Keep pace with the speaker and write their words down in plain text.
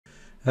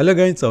Hello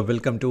guys,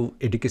 welcome to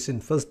education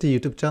first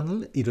YouTube channel.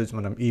 ఈరోజు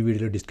మనం ఈ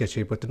వీడియోలో డిస్కస్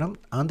చేయబోతున్నాం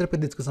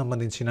ఆంధ్రప్రదేశ్కు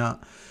సంబంధించిన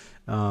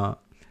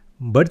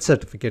బర్త్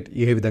సర్టిఫికేట్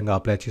ఏ విధంగా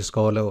అప్లై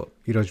చేసుకోవాలో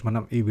ఈరోజు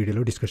మనం ఈ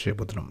వీడియోలో డిస్కస్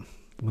చేయబోతున్నాం.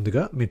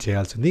 ముందుగా మీరు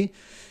చేయాల్సింది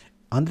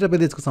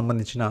ఆంధ్రప్రదేశ్కు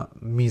సంబంధించిన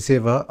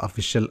మీసేవ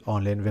అఫీషియల్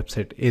ఆన్లైన్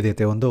వెబ్సైట్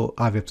ఏదైతే ఉందో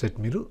ఆ వెబ్సైట్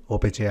మీరు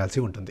ఓపెన్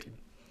చేయాల్సి ఉంటుంది.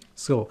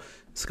 సో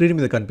స్క్రీన్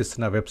మీద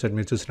కనిపిస్తున్న వెబ్సైట్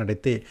మీరు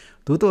చూసినట్టయితే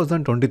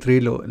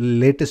 2023లో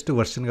లేటెస్ట్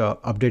వర్షన్గా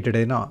అప్డేటెడ్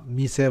అయిన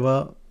మీసేవ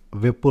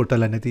వెబ్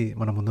పోర్టల్ అనేది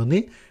మన ముందుంది.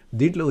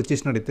 దీంట్లో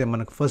వచ్చేసినట్టయితే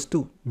మనకు ఫస్ట్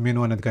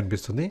మెనూ అనేది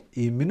కనిపిస్తుంది.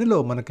 ఈ మెనూలో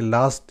మనకి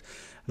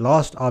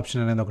లాస్ట్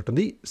ఆప్షన్ అనేది ఒకటి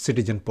ఉంది,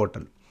 సిటిజన్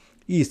పోర్టల్.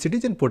 ఈ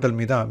సిటిజన్ పోర్టల్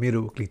మీద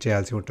మీరు క్లిక్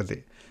చేయాల్సి ఉంటుంది.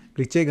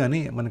 క్లిక్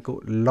చేయగానే మనకు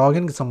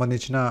లాగిన్కి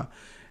సంబంధించిన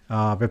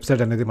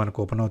వెబ్సైట్ అనేది మనకు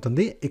ఓపెన్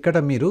అవుతుంది. ఇక్కడ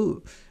మీరు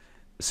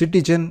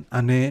సిటిజన్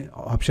అనే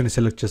ఆప్షన్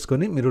సెలెక్ట్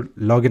చేసుకొని మీరు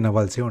లాగిన్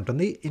అవ్వాల్సి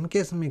ఉంటుంది. ఇన్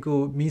కేస్ మీకు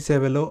మీ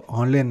సేవలో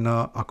ఆన్లైన్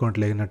అకౌంట్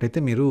లేనట్టయితే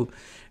మీరు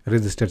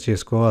రిజిస్టర్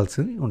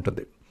చేసుకోవాల్సి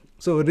ఉంటుంది.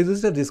 సో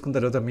రిజిస్టర్ చేసుకున్న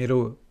తర్వాత మీరు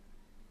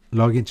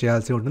లాగిన్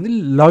చేయాల్సి ఉంటుంది.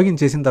 లాగిన్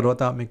చేసిన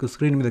తర్వాత మీకు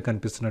స్క్రీన్ మీద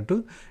కనిపిస్తున్నట్టు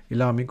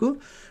ఇలా మీకు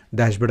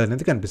డాష్బోర్డ్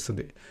అనేది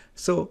కనిపిస్తుంది.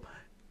 సో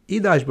ఈ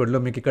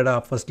డాష్బోర్డ్లో మీకు ఇక్కడ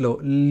ఫస్ట్లో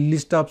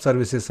లిస్ట్ ఆఫ్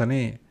సర్వీసెస్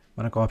అని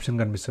మనకు ఆప్షన్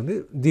కనిపిస్తుంది.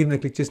 దీని మీద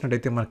క్లిక్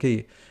చేసినట్టయితే మనకి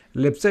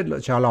లెఫ్ట్ సైడ్లో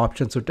చాలా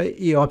ఆప్షన్స్ ఉంటాయి.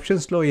 ఈ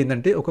ఆప్షన్స్లో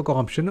ఏంటంటే ఒక్కొక్క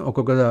ఆప్షన్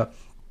ఒక్కొక్క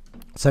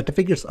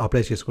సర్టిఫికేట్స్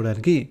అప్లై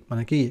చేసుకోవడానికి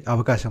మనకి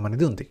అవకాశం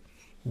అనేది ఉంది.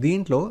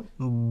 దీంట్లో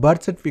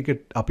బర్త్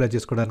సర్టిఫికేట్ అప్లై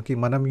చేసుకోవడానికి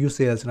మనం యూస్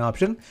చేయాల్సిన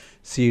ఆప్షన్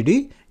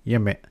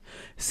సిడిఎంఏ.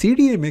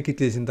 సిడిఎంఏ క్లిక్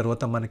చేసిన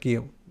తర్వాత మనకి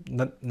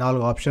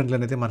 4 ఆప్షన్లు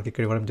అనేది మనకి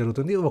ఇక్కడ ఇవ్వడం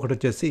జరుగుతుంది. ఒకటి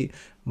వచ్చేసి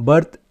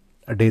birth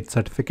date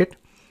certificate,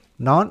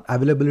 non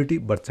availability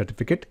birth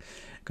certificate,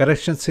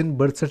 corrections in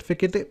birth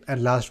certificate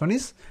and last one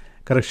is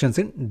corrections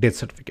in death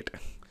certificate.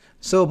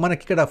 So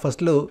మనకి ఇక్కడ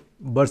ఫస్ట్లో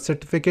బర్త్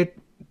సర్టిఫికేట్,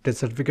 డెత్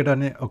సర్టిఫికేట్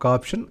అనే ఒక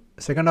ఆప్షన్,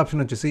 సెకండ్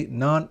ఆప్షన్ వచ్చేసి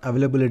non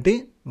availability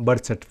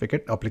birth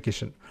certificate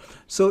application.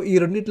 So ఈ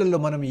రెండిట్లలో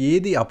మనం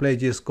ఏది apply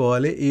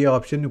చేసుకోవాలి, ఏ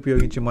ఆప్షన్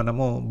ఉపయోగించి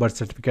మనము బర్త్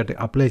సర్టిఫికేట్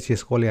అప్లై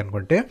చేసుకోవాలి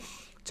అనుకుంటే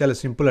చాలా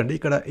సింపుల్ అండి.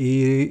 ఇక్కడ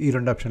ఈ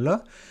రెండు ఆప్షన్లో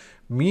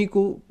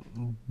మీకు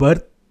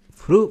బర్త్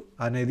ప్రూఫ్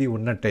అనేది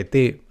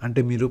ఉన్నట్టయితే,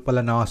 అంటే మీరు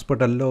పలానా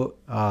హాస్పిటల్లో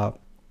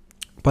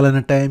పలానా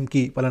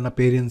టైంకి పలానా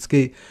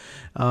పేరెంట్స్కి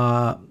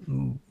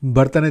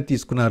బర్త్ అనేది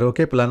తీసుకున్నారు,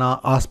 ఓకే, పలానా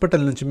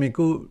హాస్పిటల్ నుంచి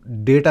మీకు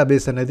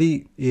డేటాబేస్ అనేది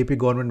ఏపీ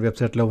గవర్నమెంట్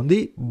వెబ్సైట్లో ఉంది.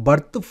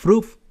 బర్త్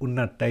ప్రూఫ్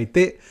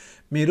ఉన్నట్టయితే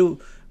మీరు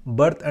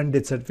బర్త్ అండ్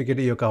డెత్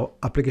సర్టిఫికేట్ ఈ యొక్క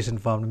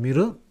అప్లికేషన్ ఫామ్ని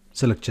మీరు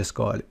సెలెక్ట్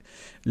చేసుకోవాలి.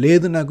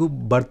 లేదు నాకు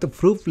బర్త్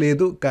ప్రూఫ్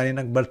లేదు కానీ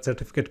నాకు బర్త్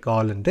సర్టిఫికేట్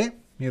కావాలంటే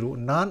మీరు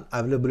నాన్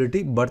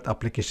అవైలబిలిటీ బర్త్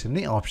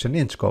అప్లికేషన్ని ఆప్షన్ని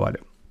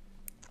ఎంచుకోవాలి.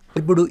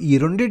 ఇప్పుడు ఈ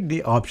రెండింటి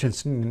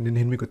ఆప్షన్స్ని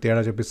నేను మీకు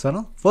తేడా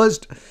చూపిస్తాను.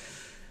 ఫస్ట్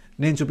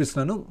నేను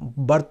చూపిస్తున్నాను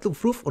బర్త్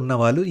ప్రూఫ్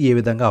ఉన్నవాళ్ళు ఏ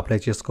విధంగా అప్లై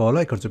చేసుకోవాలో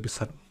ఇక్కడ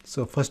చూపిస్తాను. సో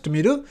ఫస్ట్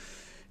మీరు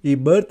ఈ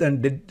బర్త్ అండ్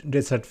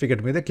డెత్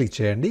సర్టిఫికేట్ మీద క్లిక్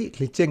చేయండి.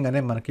 క్లిక్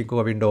చేయగానే మనకి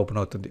ఇంకొక విండో ఓపెన్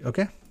అవుతుంది.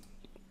 ఓకే,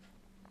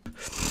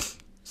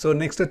 సో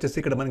నెక్స్ట్ వచ్చేసి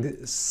ఇక్కడ మనకి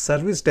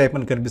సర్వీస్ టైప్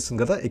అని కనిపిస్తుంది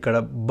కదా, ఇక్కడ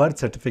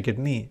బర్త్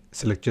సర్టిఫికేట్ని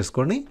సెలెక్ట్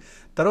చేసుకోండి.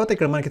 తర్వాత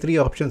ఇక్కడ మనకి 3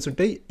 ఆప్షన్స్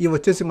ఉంటాయి. ఇవి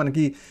వచ్చేసి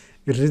మనకి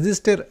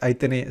రిజిస్టర్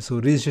అయితేనే, సో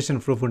రిజిస్ట్రేషన్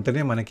ప్రూఫ్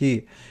ఉంటేనే మనకి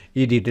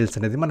ఈ డీటెయిల్స్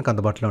అనేది మనకు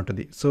అందుబాటులో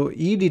ఉంటుంది. సో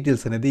ఈ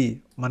డీటెయిల్స్ అనేది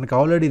మనకు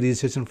ఆల్రెడీ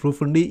రిజిస్ట్రేషన్ ప్రూఫ్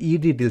ఉండి ఈ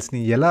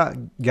డీటెయిల్స్ని ఎలా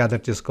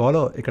గ్యాదర్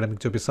చేసుకోవాలో ఇక్కడ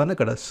మీకు చూపిస్తాను.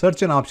 ఇక్కడ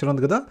సెర్చ్ అనే ఆప్షన్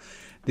ఉంది కదా,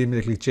 దీని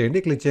మీద క్లిక్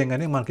చేయండి. క్లిక్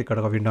చేయగానే మనకి ఇక్కడ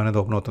ఒక విండో అనేది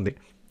ఓపెన్ అవుతుంది.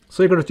 సో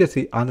ఇక్కడ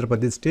వచ్చేసి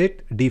ఆంధ్రప్రదేశ్ స్టేట్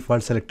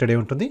డిఫాల్ట్ సెలెక్టెడ్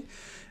అయి ఉంటుంది.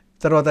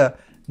 తర్వాత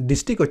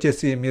డిస్ట్రిక్ట్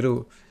వచ్చేసి మీరు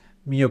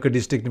మీ యొక్క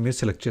డిస్ట్రిక్ట్ని మీరు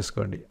సెలెక్ట్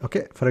చేసుకోండి. ఓకే,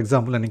 ఫర్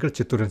ఎగ్జాంపుల్ నేను ఇక్కడ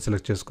చిత్తూరు అని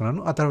సెలెక్ట్ చేసుకున్నాను.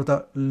 ఆ తర్వాత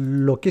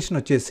లొకేషన్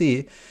వచ్చేసి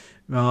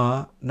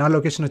నా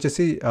లొకేషన్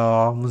వచ్చేసి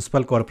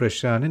మున్సిపల్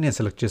కార్పొరేషన్ అని నేను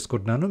సెలెక్ట్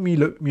చేసుకుంటున్నాను.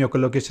 మీ యొక్క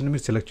లొకేషన్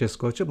మీరు సెలెక్ట్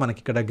చేసుకోవచ్చు. మనకి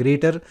ఇక్కడ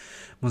greater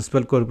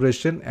municipal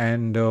corporation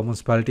and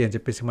municipality అని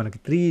చెప్పేసి మనకి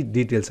 3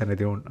 డీటెయిల్స్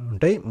అనేది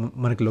ఉంటాయి.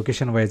 మనకి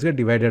లొకేషన్ వైజ్గా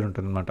డివైడెడ్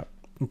ఉంటుంది అనమాట.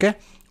 ఓకే,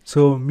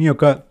 సో మీ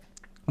యొక్క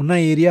ఉన్న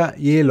ఏరియా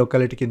ఏ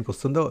లొకాలిటీ కిందకి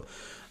వస్తుందో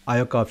ఆ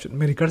యొక్క ఆప్షన్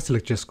మీరు ఇక్కడ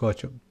సెలెక్ట్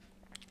చేసుకోవచ్చు.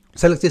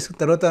 సెలెక్ట్ చేసుకున్న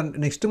తర్వాత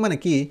నెక్స్ట్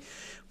మనకి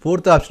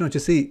 4th ఆప్షన్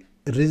వచ్చేసి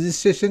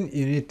రిజిస్ట్రేషన్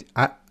యూనిట్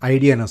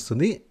ఐడి అని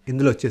వస్తుంది.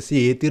 ఇందులో వచ్చేసి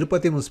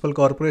తిరుపతి మున్సిపల్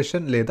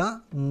కార్పొరేషన్ లేదా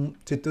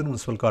చిత్తూరు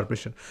మున్సిపల్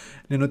కార్పొరేషన్,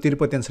 నేను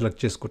తిరుపతి అని సెలెక్ట్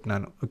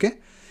చేసుకుంటున్నాను. ఓకే,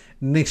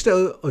 నెక్స్ట్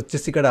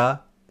వచ్చేసి ఇక్కడ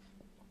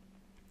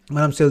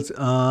మనం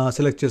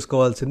సెలెక్ట్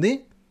చేసుకోవాల్సింది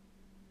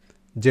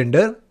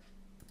gender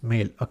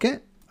male. Okay,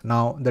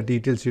 now the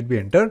details should be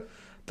entered.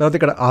 తర్వాత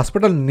ఇక్కడ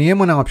హాస్పిటల్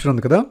నేమ్ అనే ఆప్షన్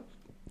ఉంది కదా,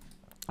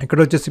 ఇక్కడ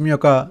వచ్చేసి మీ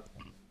యొక్క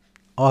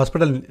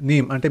హాస్పిటల్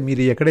నేమ్, అంటే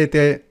మీరు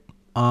ఎక్కడైతే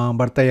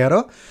బర్త్ అయ్యారో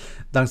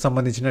దానికి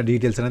సంబంధించిన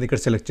డీటెయిల్స్ అనేది ఇక్కడ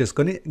సెలెక్ట్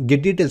చేసుకొని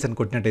గెట్ డీటెయిల్స్ అని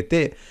కొట్టినట్టయితే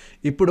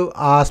ఇప్పుడు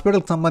ఆ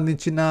హాస్పిటల్కి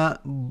సంబంధించిన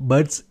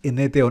బర్త్స్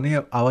ఎన్నైతే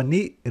ఉన్నాయో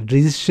అవన్నీ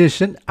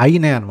రిజిస్ట్రేషన్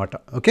అయినాయి అనమాట.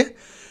 ఓకే,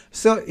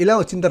 సో ఇలా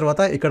వచ్చిన తర్వాత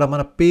ఇక్కడ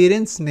మన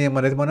పేరెంట్స్ నేమ్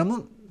అనేది మనము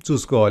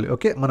చూసుకోవాలి.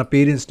 ఓకే, మన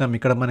పేరెంట్స్ నేమ్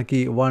ఇక్కడ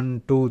మనకి 1,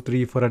 2,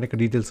 3, 4 అనే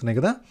డీటెయిల్స్ ఉన్నాయి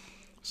కదా.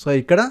 సో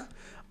ఇక్కడ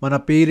మన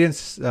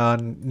పేరెంట్స్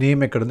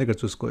నేమ్ ఎక్కడ ఉంది ఇక్కడ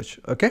చూసుకోవచ్చు.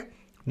 ఓకే,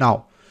 నౌ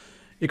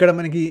ఇక్కడ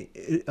మనకి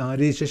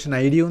రిజిస్ట్రేషన్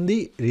ఐడి ఉంది,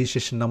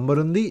 రిజిస్ట్రేషన్ నంబర్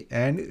ఉంది,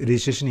 అండ్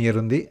రిజిస్ట్రేషన్ ఇయర్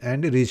ఉంది,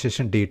 అండ్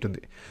రిజిస్ట్రేషన్ డేట్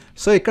ఉంది.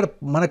 సో ఇక్కడ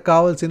మనకు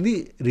కావాల్సింది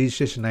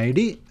రిజిస్ట్రేషన్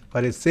ఐడి.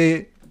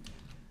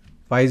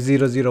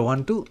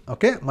 50012.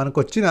 ఓకే, మనకు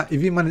వచ్చిన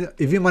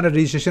ఇవి మన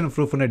రిజిస్ట్రేషన్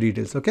ప్రూఫ్ ఉన్న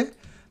డీటెయిల్స్. ఓకే,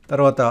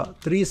 తర్వాత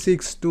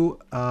 362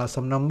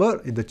 సమ్ నంబర్,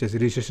 ఇది వచ్చేసి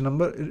registration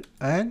number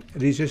and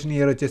registration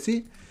year వచ్చేసి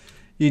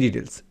ఈ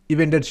డీటెయిల్స్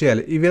ఇవి ఎంటర్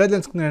చేయాలి. ఇవి ఎలా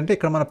తెలుసుకున్నాయంటే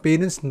ఇక్కడ మన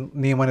పేరెంట్స్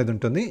నేమ్ అనేది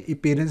ఉంటుంది. ఈ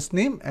parents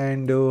name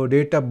and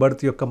date of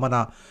birth యొక్క మన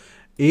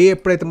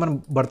ఎప్పుడైతే మనం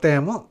బర్త్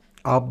అయ్యామో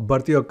ఆ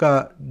బర్త్ యొక్క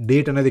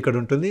డేట్ అనేది ఇక్కడ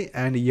ఉంటుంది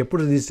అండ్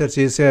ఎప్పుడు రిజిస్టర్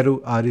చేశారు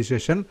ఆ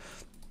రిజిస్ట్రేషన్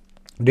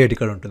డేట్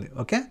ఇక్కడ ఉంటుంది.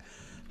 ఓకే,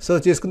 సో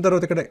చేసుకున్న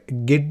తర్వాత ఇక్కడ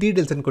గెట్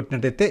డీటెయిల్స్ అని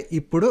కొట్టినట్టయితే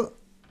ఇప్పుడు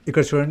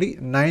ఇక్కడ చూడండి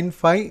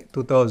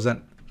 9/5/2000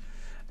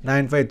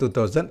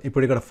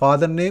 ఇప్పుడు ఇక్కడ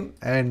father name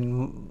and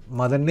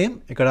mother name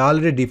ఇక్కడ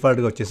ఆల్రెడీ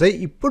డిఫాల్ట్గా వచ్చేసాయి.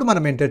 ఇప్పుడు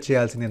మనం ఎంటర్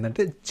చేయాల్సింది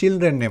ఏంటంటే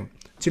చిల్డ్రన్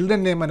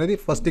నేమ్ అనేది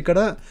ఫస్ట్ ఇక్కడ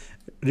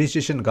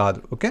రిజిస్ట్రేషన్ కాదు.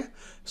 ఓకే,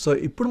 సో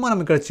ఇప్పుడు మనం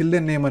ఇక్కడ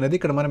చిల్డ్రన్ నేమ్ అనేది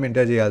ఇక్కడ మనం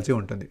ఎంటర్ చేయాల్సి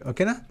ఉంటుంది.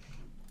 ఓకేనా,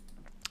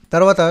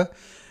 తర్వాత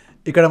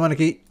ఇక్కడ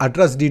మనకి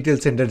అడ్రస్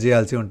డీటెయిల్స్ ఎంటర్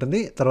చేయాల్సి ఉంటుంది.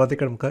 తర్వాత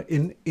ఇక్కడ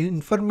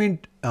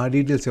ఇన్ఫర్మేట్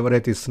డీటెయిల్స్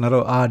ఎవరైతే ఇస్తున్నారో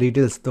ఆ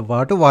డీటెయిల్స్తో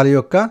పాటు వాళ్ళ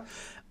యొక్క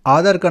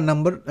Aadhaar card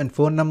number and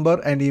phone number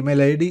and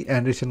email ID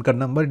and ration card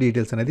number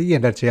details అనేది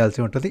ఎంటర్ చేయాల్సి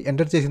ఉంటుంది.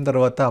 ఎంటర్ చేసిన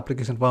తర్వాత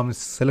అప్లికేషన్ ఫామ్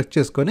సెలెక్ట్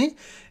చేసుకొని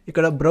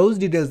ఇక్కడ బ్రౌజ్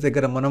డీటెయిల్స్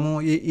దగ్గర మనము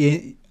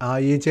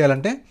ఏం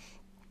చేయాలంటే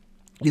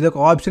ఇది ఒక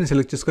ఆప్షన్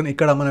సెలెక్ట్ చేసుకొని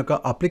ఇక్కడ మన యొక్క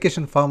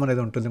అప్లికేషన్ ఫామ్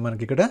అనేది ఉంటుంది.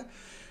 మనకి ఇక్కడ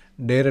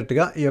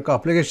డైరెక్ట్గా ఈ యొక్క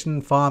అప్లికేషన్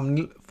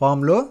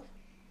ఫామ్లో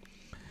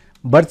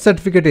బర్త్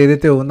సర్టిఫికేట్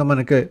ఏదైతే ఉందో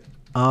మనకి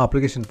ఆ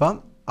అప్లికేషన్ ఫామ్,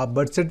 ఆ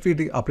బర్త్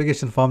సర్టిఫికేట్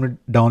అప్లికేషన్ ఫామ్ని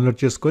డౌన్లోడ్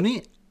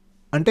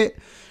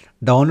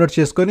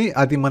చేసుకొని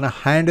అది మన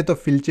హ్యాండ్తో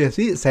ఫిల్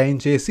చేసి సైన్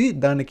చేసి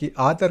దానికి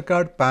Aadhaar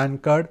card, pan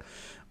card,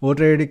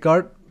 voter ID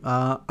card,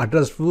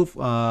 address proof,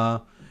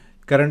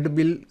 current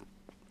bill,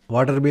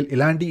 water bill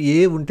ఇలాంటి ఏ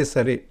ఉంటే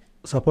సరే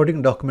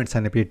సపోర్టింగ్ డాక్యుమెంట్స్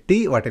అని పెట్టి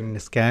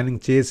వాటిని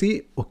స్కానింగ్ చేసి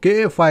ఒకే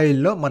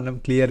ఫైల్లో మనం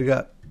క్లియర్గా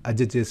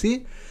అడ్జస్ట్ చేసి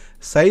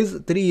సైజ్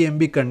 3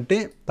 MB కంటే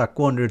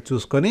తక్కువ ఉండేది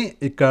చూసుకొని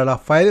ఇక్కడ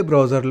ఫైల్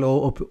బ్రౌజర్లో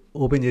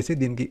ఓపెన్ చేసి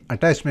దీనికి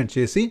అటాచ్మెంట్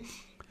చేసి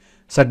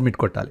సబ్మిట్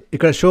కొట్టాలి.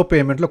 ఇక్కడ షో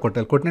పేమెంట్లో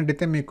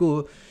కొట్టినట్టయితే మీకు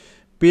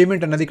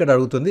పేమెంట్ అనేది ఇక్కడ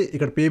అడుగుతుంది.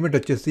 ఇక్కడ పేమెంట్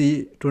వచ్చేసి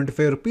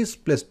 25 rupees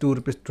plus 2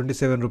 rupees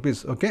 27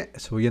 rupees. Okay,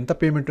 so ఎంత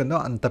పేమెంట్ ఉందో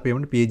అంత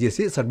పేమెంట్ పే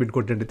చేసి సబ్మిట్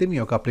కొట్టినట్టయితే మీ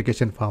యొక్క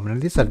అప్లికేషన్ ఫామ్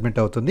అనేది సబ్మిట్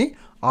అవుతుంది.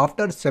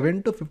 ఆఫ్టర్ 7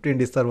 to 15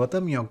 days తర్వాత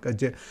మీ యొక్క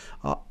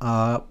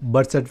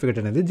బర్త్ సర్టిఫికేట్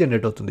అనేది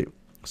జనరేట్ అవుతుంది.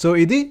 సో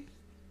ఇది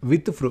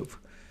విత్ ప్రూఫ్.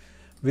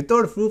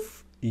 వితౌట్ ప్రూఫ్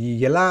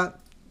ఎలా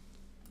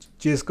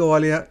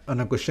చేసుకోవాలి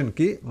అన్న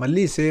క్వశ్చన్కి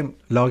మళ్ళీ సేమ్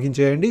లాగిన్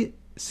చేయండి,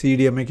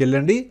 CDMAకి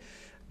వెళ్ళండి,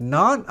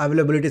 నాన్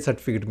అవైలబిలిటీ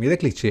సర్టిఫికేట్ మీద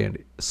క్లిక్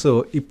చేయండి. సో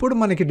ఇప్పుడు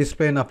మనకి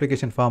డిస్ప్లే అయిన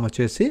అప్లికేషన్ ఫామ్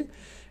వచ్చేసి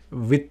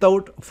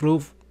వితౌట్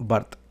ప్రూఫ్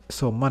బర్త్.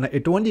 సో మన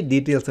ఎటువంటి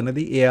డీటెయిల్స్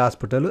అనేది ఏ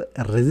హాస్పిటల్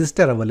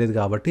రిజిస్టర్ అవ్వలేదు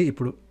కాబట్టి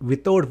ఇప్పుడు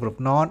without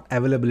proof non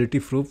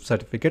availability proof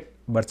certificate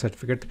birth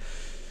certificate.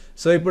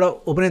 So ఇప్పుడు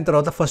ఓపెన్ అయిన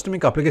తర్వాత ఫస్ట్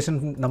మీకు అప్లికేషన్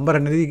నెంబర్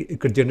అనేది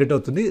ఇక్కడ జనరేట్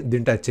అవుతుంది,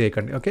 దీన్ని టచ్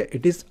చేయకండి. Okay,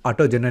 it is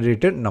auto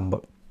generated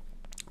number.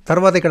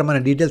 తర్వాత ఇక్కడ మన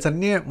డీటెయిల్స్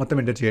అన్నీ మొత్తం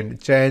ఎంటర్ చేయండి.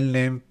 Child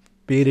name,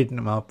 parent,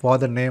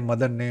 father name,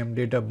 mother name,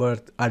 date of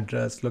birth,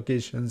 address,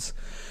 locations.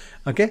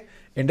 Okay,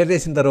 enter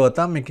చేసిన తర్వాత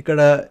మీకు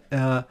ఇక్కడ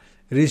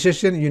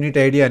రిజిస్ట్రేషన్ యూనిట్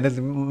ఐడి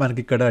అనేది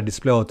మనకి ఇక్కడ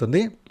డిస్ప్లే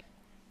అవుతుంది.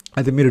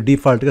 అది మీరు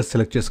డిఫాల్ట్గా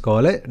సెలెక్ట్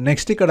చేసుకోవాలి.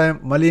 నెక్స్ట్ ఇక్కడ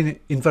మళ్ళీ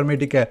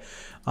ఇన్ఫర్మేటివ్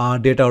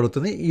డేటా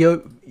అడుగుతుంది.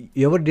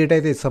 ఎవరి డేటా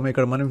అయితే ఇస్తామో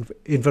ఇక్కడ మనం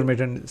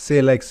ఇన్ఫర్మేషన్ సే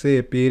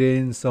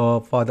పేరెంట్స్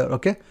ఫాదర్.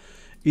 ఓకే,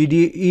 ఈ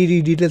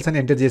డీటెయిల్స్ అని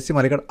ఎంటర్ చేసి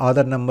మరి ఇక్కడ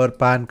Aadhaar number,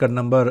 pan card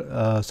number,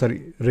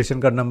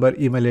 ration card number,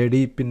 email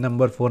ID, pin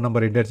number, phone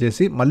number enter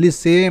చేసి మళ్ళీ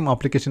సేమ్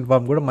అప్లికేషన్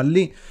ఫామ్ కూడా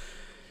మళ్ళీ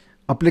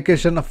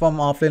అప్లికేషన్ ఫామ్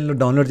ఆఫ్లైన్లో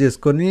డౌన్లోడ్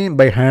చేసుకొని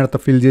బై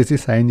హ్యాండ్తో ఫిల్ చేసి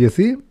సైన్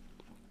చేసి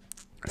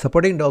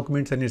సపోర్టింగ్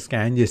డాక్యుమెంట్స్ అన్ని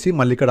స్కాన్ చేసి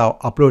మళ్ళీ ఇక్కడ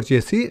అప్లోడ్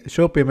చేసి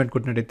షో పేమెంట్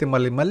కొట్టినట్టయితే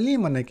మళ్ళీ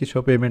మనకి షో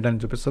పేమెంట్ అని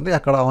చూపిస్తుంది.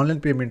 అక్కడ ఆన్లైన్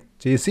పేమెంట్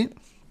చేసి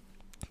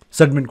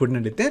సబ్మిట్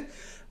కొట్టినట్టయితే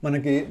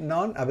మనకి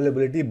నాన్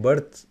అవైలబిలిటీ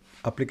బర్త్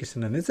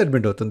అప్లికేషన్ అనేది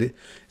సబ్మిట్ అవుతుంది.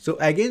 సో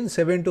అగైన్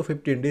 7 to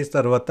 15 days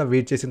తర్వాత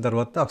వెయిట్ చేసిన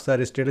తర్వాత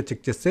ఒకసారి స్టేటస్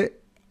చెక్ చేస్తే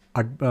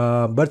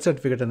బర్త్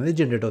సర్టిఫికేట్ అనేది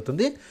జనరేట్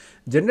అవుతుంది.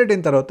 జనరేట్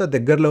అయిన తర్వాత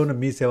దగ్గరలో ఉన్న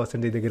మీసేవ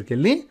సెంటర్ దగ్గరికి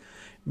వెళ్ళి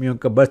మీ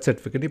యొక్క బర్త్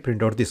సర్టిఫికేట్ని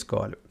ప్రింట్అవుట్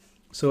తీసుకోవాలి.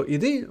 సో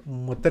ఇది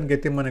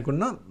మొత్తానికైతే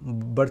మనకున్న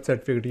బర్త్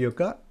సర్టిఫికేట్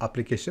యొక్క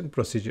application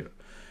procedure.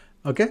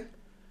 Okay,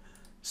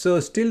 so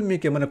still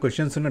మీకు ఏమైనా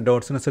క్వశ్చన్స్ ఉన్న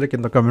డౌట్స్ ఉన్నా సరే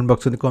కింద కామెంట్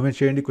బాక్స్ ఉంది, కామెంట్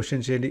చేయండి,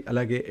 క్వశ్చన్ చేయండి.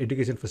 అలాగే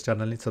ఎడ్యుకేషన్ ఫస్ట్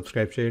ఛానల్ని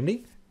సబ్స్క్రైబ్ చేయండి.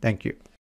 Thank you.